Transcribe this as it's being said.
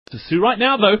So right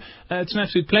now, though, it's an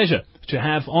absolute pleasure to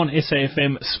have on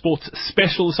SAFM Sports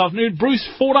Special this afternoon Bruce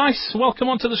Fordyce. Welcome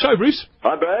onto the show, Bruce.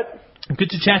 Hi, Brad. Good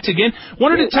to chat again.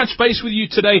 Wanted to touch base with you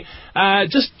today,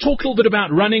 just talk a little bit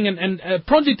about running and a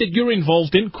project that you're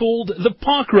involved in called the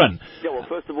Park Run. Yeah, well,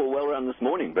 first of all, well run this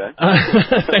morning, Brad.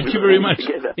 Thank you very much.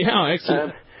 Together. Yeah,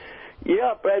 excellent.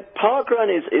 Yeah, Brad, Park Run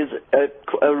is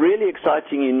a really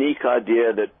exciting, unique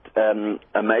idea that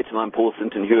a mate of mine, Paul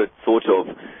Sinton Hewitt, thought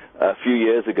of a few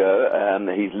years ago.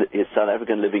 He's South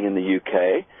African living in the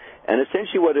UK. And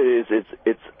essentially what it is,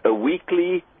 it's a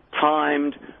weekly,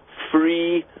 timed,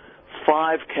 free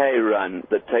 5K run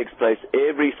that takes place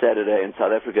every Saturday in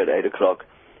South Africa at 8 o'clock.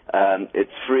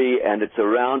 It's free, and it's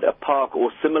around a park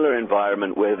or similar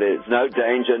environment where there's no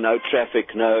danger, no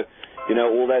traffic, no,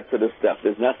 all that sort of stuff.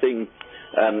 There's nothing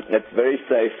that's very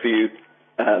safe for you,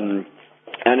 and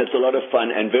it's a lot of fun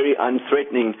and very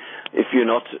unthreatening if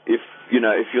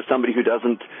you're somebody who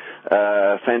doesn't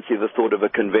fancy the thought of a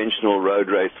conventional road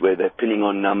race where they're pinning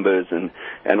on numbers and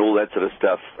all that sort of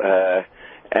stuff.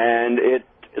 And it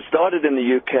started in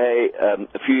the UK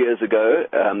a few years ago.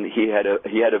 He had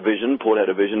a vision. Paul had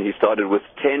a vision. He started with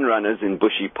 10 runners in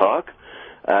Bushy Park,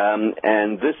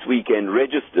 and this weekend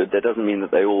registered. That doesn't mean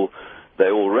that they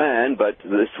all ran, but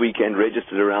this weekend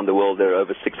registered around the world. There are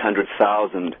over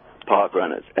 600,000 park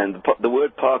runners, and the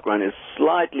word park run is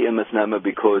slightly a misnomer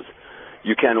because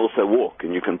you can also walk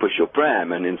and you can push your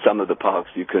pram, and in some of the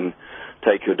parks you can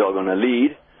take your dog on a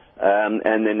lead.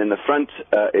 And then in the front,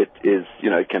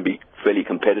 it can be fairly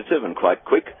competitive and quite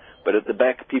quick. But at the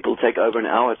back, people take over an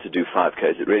hour to do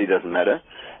 5Ks. It really doesn't matter.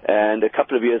 And a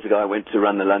couple of years ago, I went to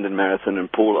run the London Marathon,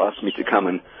 and Paul asked me to come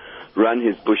and run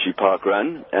his Bushy Park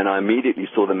run. And I immediately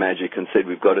saw the magic and said,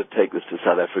 we've got to take this to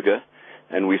South Africa.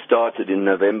 And we started in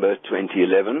November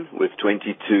 2011 with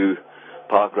 22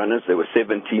 park runners. There were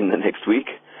 17 the next week.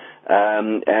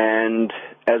 And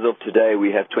as of today,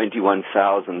 we have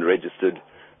 21,000 registered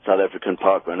South African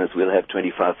park runners. We'll have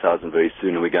 25,000 very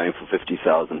soon, and we're going for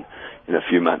 50,000 in a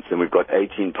few months. And we've got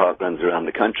 18 park runs around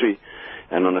the country.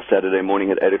 And on a Saturday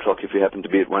morning at 8 o'clock, if you happen to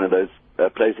be at one of those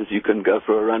places, you can go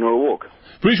for a run or a walk.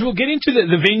 Bruce, we'll get into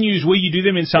the venues where you do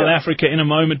them in South Africa in a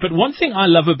moment, but one thing I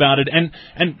love about it,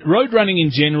 and road running in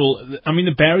general, I mean,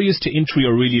 the barriers to entry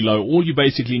are really low. All you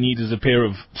basically need is a pair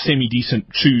of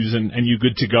semi-decent shoes and you're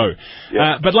good to go.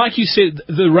 Yeah. But like you said,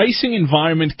 the racing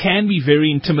environment can be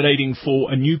very intimidating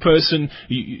for a new person.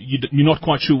 You're not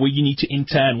quite sure where you need to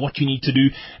enter and what you need to do.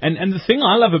 And the thing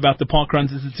I love about the park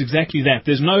runs is it's exactly that.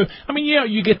 There's no, I mean, yeah,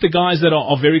 you get the guys that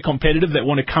are very competitive, that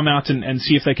want to come out and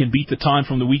see if they can beat the time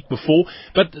from the week before.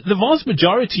 But the vast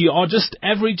majority are just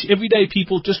average, everyday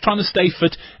people just trying to stay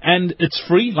fit, and it's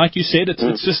free, like you said.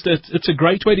 It's a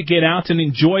great way to get out and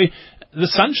enjoy the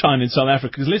sunshine in South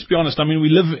Africa. Because let's be honest, I mean, we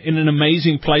live in an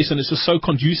amazing place, and it's just so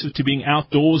conducive to being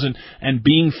outdoors and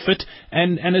being fit,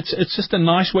 and it's just a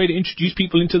nice way to introduce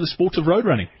people into the sport of road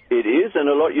running. It is, and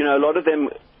a lot of them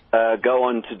go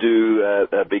on to do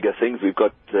bigger things. We've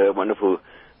got wonderful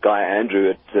guy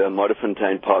Andrew at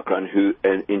Modderfontein Park Run, who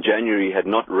in January had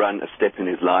not run a step in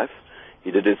his life. He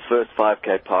did his first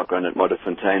 5K park run at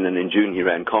Modderfontein, and in June he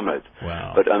ran Comrades.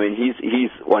 Wow. But I mean,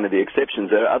 he's one of the exceptions.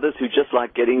 There are others who just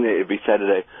like getting there every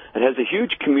Saturday. It has a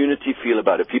huge community feel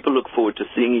about it. People look forward to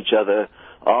seeing each other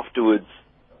afterwards.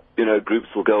 Groups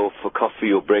will go off for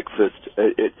coffee or breakfast.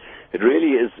 It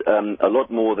really is a lot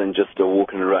more than just a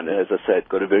walk and a run. As I say, it's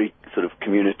got a very sort of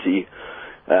community,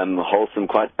 wholesome,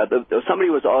 somebody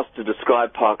was asked to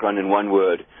describe park run in one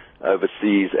word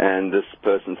overseas, and this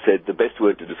person said the best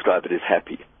word to describe it is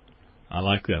happy. I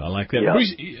like that. Yeah.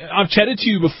 Bruce, I've chatted to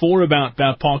you before about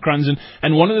park runs,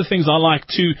 and one of the things I like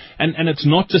too, and it's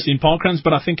not just in park runs,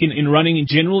 but I think in running in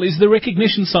general, is the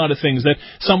recognition side of things, that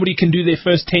somebody can do their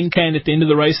first 10K and at the end of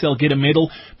the race they'll get a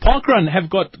medal. Park run have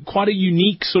got quite a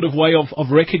unique sort of way of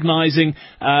recognizing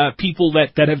people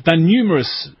that have done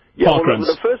numerous park runs.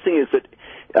 The first thing is that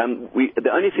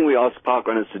the only thing we ask park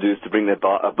runners to do is to bring their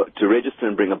to register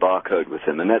and bring a barcode with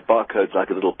them, and that barcode's like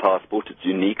a little passport. It's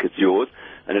unique, it's yours,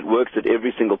 and it works at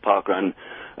every single park run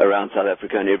around South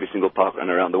Africa and every single park run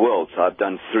around the world. So I've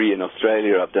done 3 in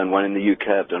Australia, I've done 1 in the UK,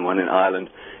 I've done 1 in Ireland.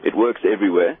 It works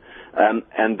everywhere,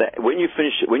 and when you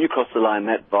cross the line,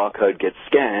 that barcode gets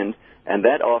scanned, and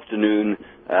that afternoon,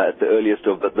 at the earliest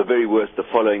or at the very worst, the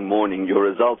following morning, your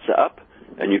results are up.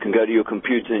 And you can go to your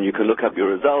computer and you can look up your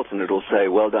results, and it'll say,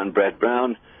 well done, Brad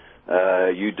Brown.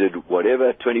 You did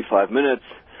whatever, 25 minutes,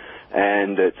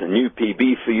 and it's a new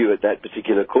PB for you at that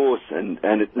particular course. And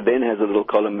it then has a little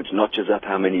column which notches up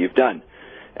how many you've done.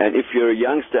 And if you're a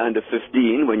youngster under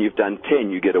 15, when you've done 10,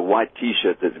 you get a white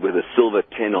T-shirt with a silver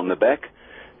 10 on the back.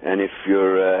 And if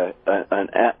you're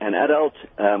an adult,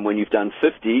 when you've done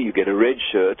 50, you get a red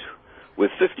shirt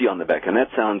with 50 on the back. And that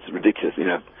sounds ridiculous.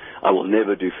 I will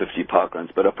never do 50 parkruns,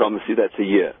 but I promise you that's a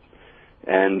year.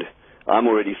 And I'm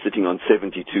already sitting on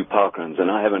 72 parkruns,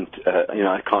 and I haven't,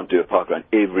 I can't do a parkrun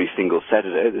every single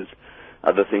Saturday. There's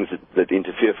other things that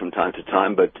interfere from time to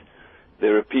time, but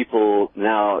there are people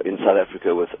now in South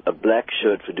Africa with a black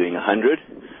shirt for doing 100,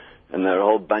 and there are a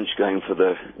whole bunch going for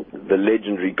the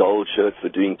legendary gold shirt for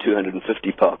doing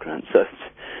 250 parkruns. So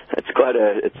it's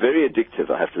very addictive,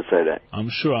 I have to say that. I'm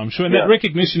sure. And that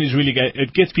recognition is really good.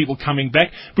 It gets people coming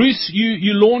back. Bruce,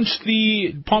 you launched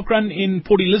the parkrun in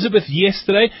Port Elizabeth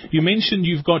yesterday. You mentioned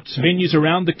you've got venues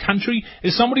around the country.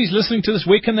 If somebody's listening to this,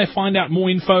 where can they find out more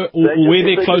info or where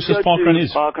their closest parkrun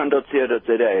is?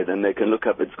 Parkrun.co.za, then they can look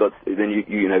up. It's got. Then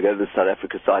you go to the South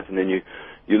Africa site, and then you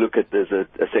look at. There's a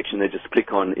section there. Just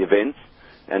click on events,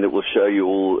 and it will show you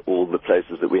all the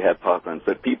places that we have parkruns.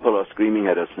 But people are screaming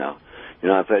at us now.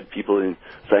 I've had people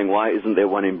saying, why isn't there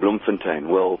one in Bloemfontein?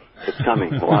 Well, it's coming.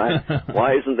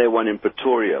 Why isn't there one in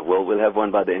Pretoria? Well, we'll have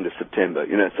one by the end of September.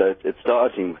 So it's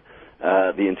starting,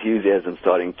 the enthusiasm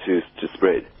starting to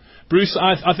spread. Bruce,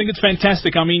 I think it's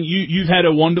fantastic. I mean, you've had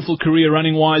a wonderful career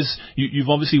running-wise. You've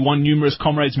obviously won numerous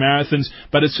Comrades marathons,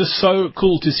 but it's just so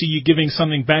cool to see you giving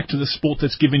something back to the sport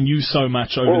that's given you so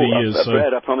much over the years.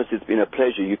 Brad, I promise it's been a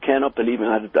pleasure. You cannot believe me.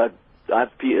 I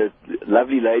have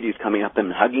lovely ladies coming up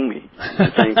and hugging me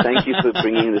and saying thank you for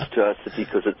bringing this to our city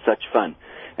because it's such fun.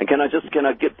 And can I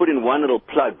put in one little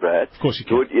plug, Brad? Of course you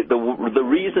can. The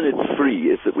reason it's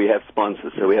free is that we have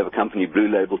sponsors. So we have a company, Blue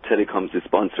Label Telecoms, who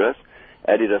sponsor us,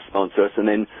 Adidas sponsor us, and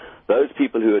then those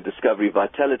people who are Discovery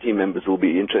Vitality members will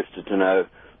be interested to know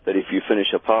that if you finish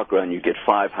a park run, you get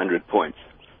 500 points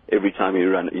every time you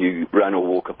run or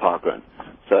walk a park run.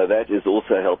 So that is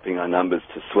also helping our numbers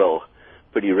to swell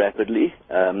pretty rapidly,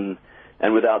 and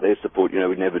without their support,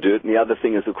 we'd never do it. And the other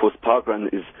thing is, of course, parkrun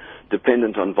is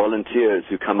dependent on volunteers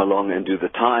who come along and do the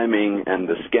timing and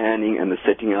the scanning and the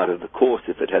setting out of the course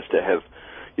if it has to have,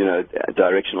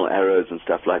 directional arrows and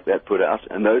stuff like that put out.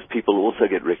 And those people also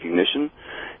get recognition.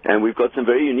 And we've got some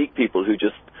very unique people who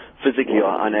just physically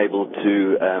are unable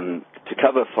to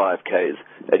cover 5Ks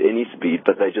at any speed,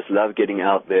 but they just love getting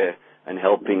out there and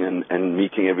helping and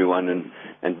meeting everyone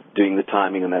and doing the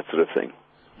timing and that sort of thing.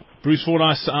 Bruce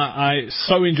Fordyce, I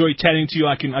so enjoyed chatting to you.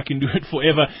 I can do it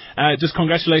forever. Just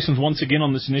congratulations once again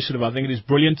on this initiative. I think it is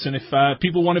brilliant. And if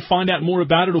people want to find out more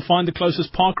about it or find the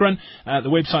closest parkrun, the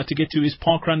website to get to is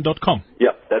parkrun.com.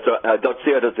 Yep, that's right.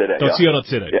 .co.za.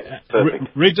 Yeah,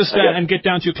 perfect. Register and get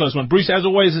down to your close one. Bruce, as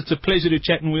always, it's a pleasure to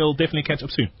chat, and we'll definitely catch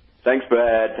up soon. Thanks,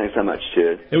 Brad. Thanks so much.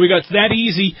 Cheers. There we go. It's that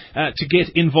easy to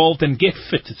get involved and get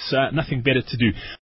fit. It's nothing better to do.